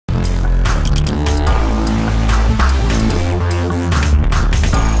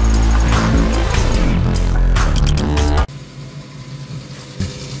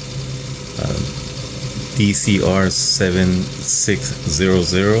DCR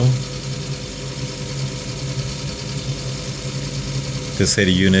 7600. This head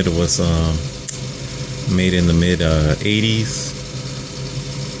unit was made in the mid 80s,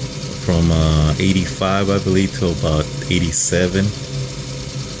 from 85 I believe to about 87.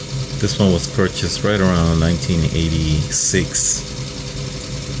 This one was purchased right around 1986.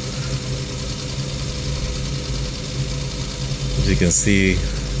 As you can see,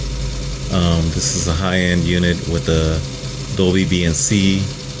 this is a high-end unit with a Dolby BNC,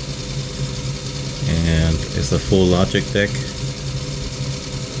 and it's a full logic deck.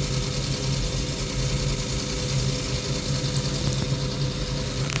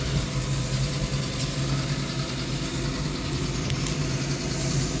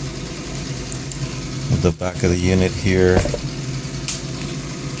 The back of the unit here,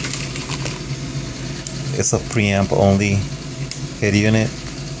 it's a preamp only head unit,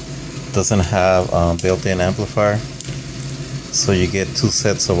 doesn't have built-in amplifier, so you get two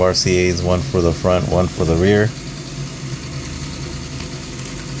sets of RCAs, one for the front, one for the rear.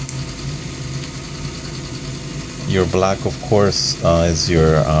 Your black, of course, is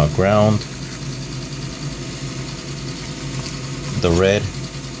your ground. The red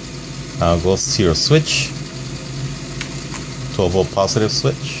goes to your switch, 12 volt positive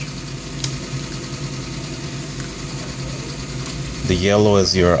switch. The yellow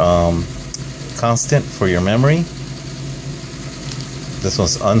is your constant for your memory. This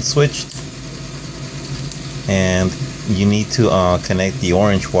one's unswitched, and you need to connect the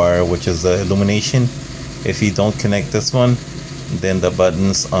orange wire, which is the illumination. If you don't connect this one, then the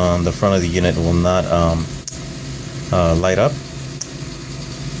buttons on the front of the unit will not light up.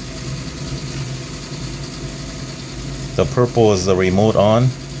 The purple is the remote on,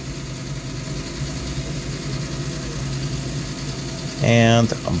 and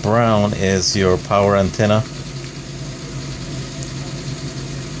brown is your power antenna.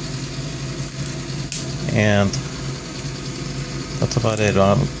 And that's about it.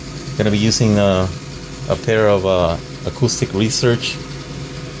 I'm going to be using a pair of acoustic research.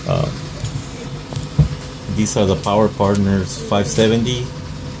 These are the Power Partners 570.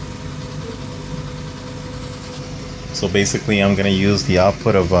 So basically I'm going to use the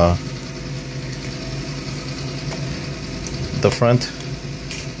output of the front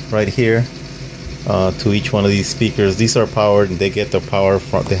right here to each one of these speakers. These are powered, and they get their power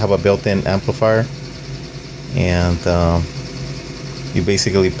from, they have a built-in amplifier, and you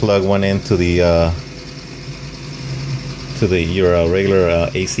basically plug one into the your regular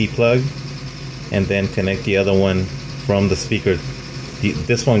AC plug, and then connect the other one from the speaker.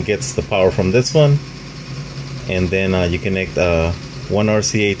 This one gets the power from this one, and then you connect one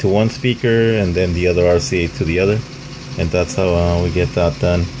RCA to one speaker and then the other RCA to the other, and that's how we get that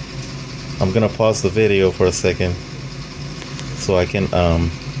done. I'm gonna pause the video for a second so I can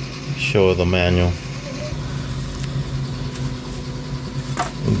show the manual.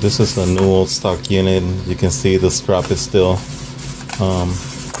 This is a new old stock unit. You can see the strap is still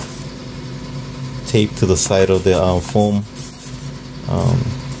taped to the side of the foam.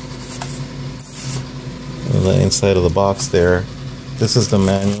 The inside of the box there. This is the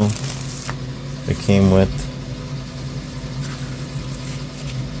manual it came with.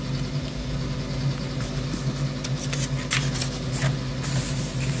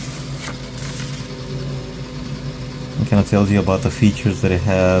 It kind of tells you about the features that it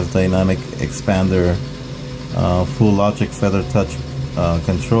has: dynamic expander, full logic feather touch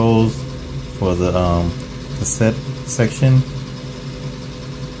controls for the cassette section.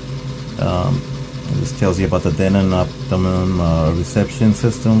 This tells you about the Denon optimum reception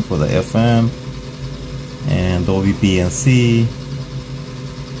system for the FM, and Dolby BNC.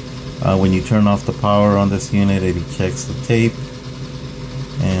 When you turn off the power on this unit, it checks the tape,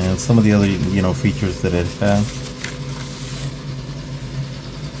 and some of the other features that it has.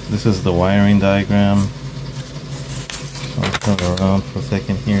 This is the wiring diagram. I'll turn it around for a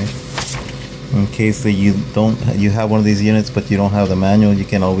second here. In case that you have one of these units but you don't have the manual, you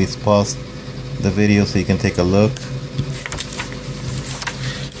can always pause the video so you can take a look.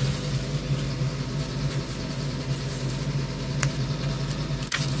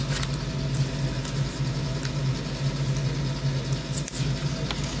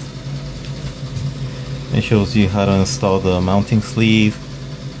 It shows you how to install the mounting sleeve.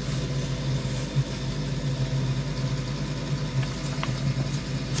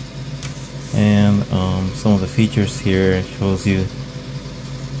 And some of the features here shows you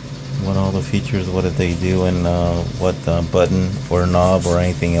what all the features, what did they do, and what button or knob or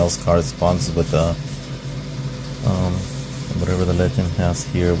anything else corresponds with the whatever the legend has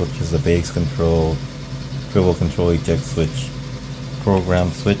here, which is the bass control, Swivel control eject switch, program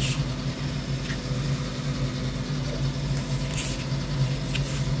switch.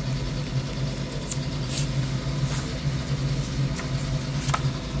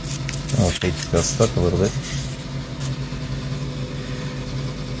 Oh, page got stuck a little bit.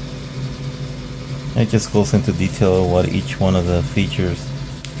 It just goes into detail what each one of the features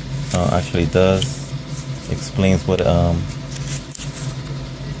actually does. Explains what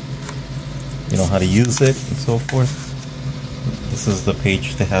you know, how to use it and so forth. This is the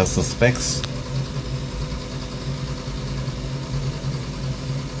page that has the specs.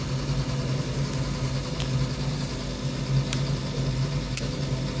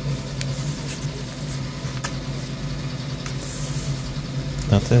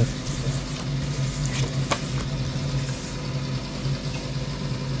 That's it.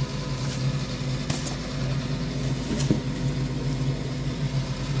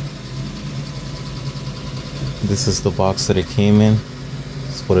 This is the box that it came in.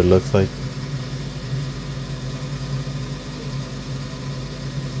 This is what it looks like.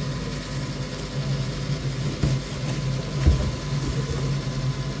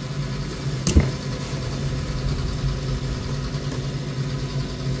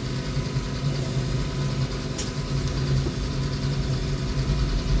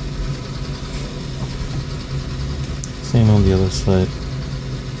 Same on the other side.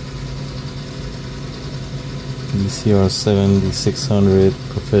 DCR 7600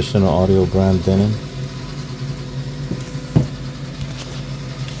 professional audio brand Denon.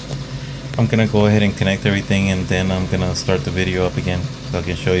 I'm gonna go ahead and connect everything, and then I'm gonna start the video up again so I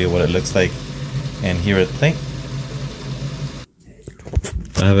can show you what it looks like and hear it think.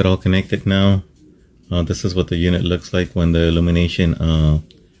 I have it all connected now. This is what the unit looks like when the illumination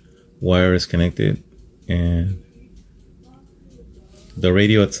wire is connected, and the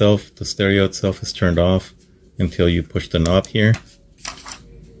radio itself, the stereo itself, is turned off until you push the knob here,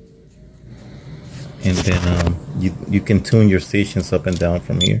 and then you can tune your stations up and down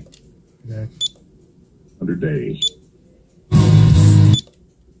from here. 100 days.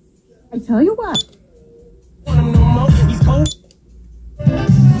 I tell you what.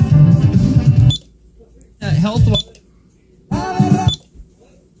 Health.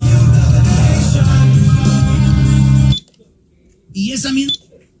 Yes, I mean.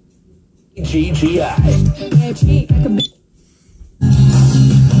 GGI.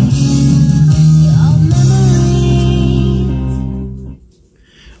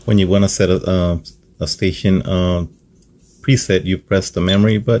 When you want to set a station preset, you press the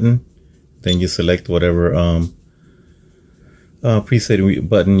memory button, then you select whatever preset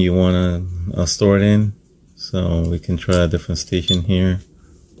button you want to store it in. So we can try a different station here.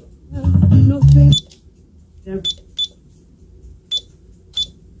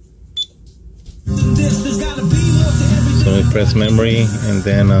 So we press memory and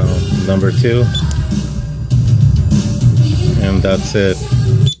then number 2, and that's it.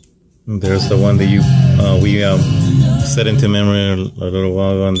 There's the one that we set into memory a little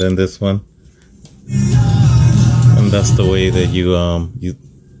while ago, and then this one, and that's the way that you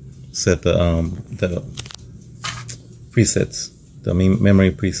set the presets, the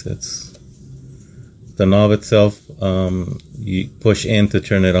memory presets. The knob itself, you push in to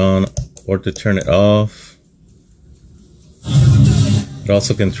turn it on or to turn it off. It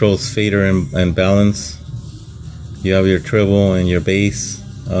also controls fader and balance. You have your treble and your bass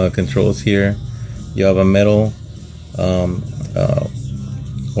controls here. You have a metal or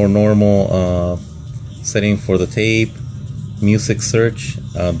normal setting for the tape, music search,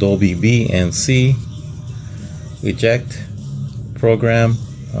 Dolby B and C, eject, program,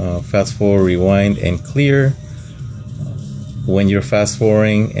 fast forward, rewind, and clear. When you're fast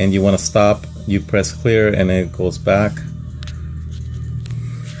forwarding and you want to stop, you press clear and it goes back.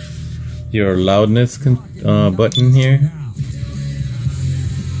 Your loudness button here,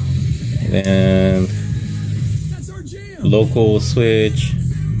 and local switch,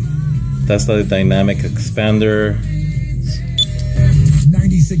 that's the dynamic expander.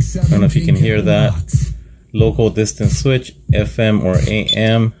 I don't know if you can hear that. Local distance switch, FM or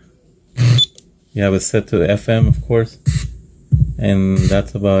AM. You have it set to FM, of course, and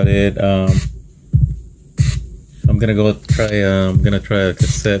that's about it. I'm gonna go try. I'm gonna try a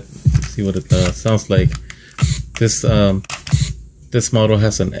cassette, see what it sounds like. This this model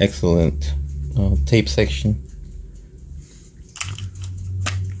has an excellent tape section.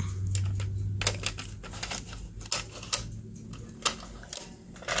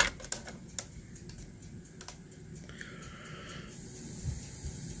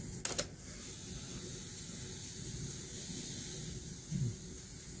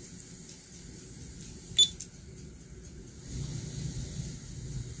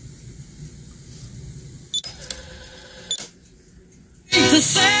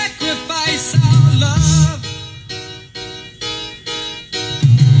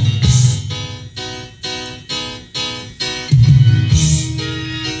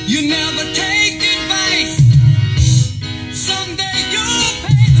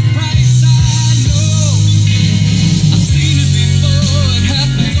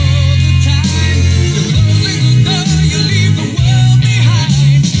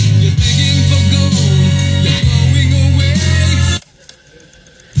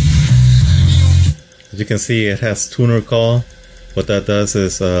 you can see, it has tuner call. What that does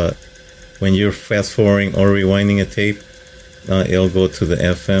is when you're fast forwarding or rewinding a tape, it'll go to the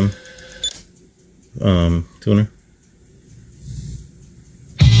FM tuner.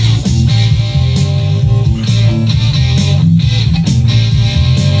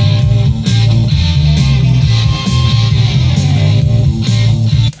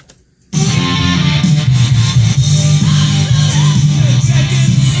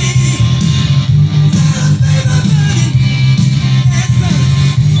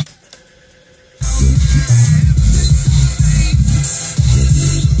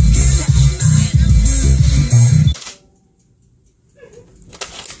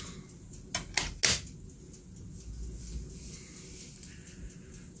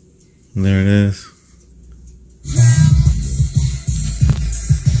 There it is.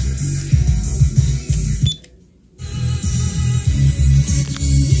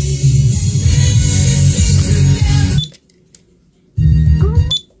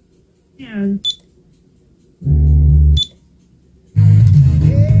 And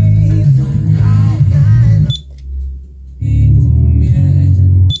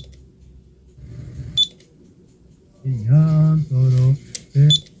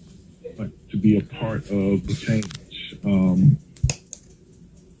to be a part of the change.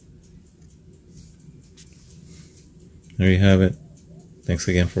 There you have it. Thanks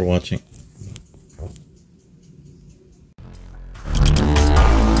again for watching.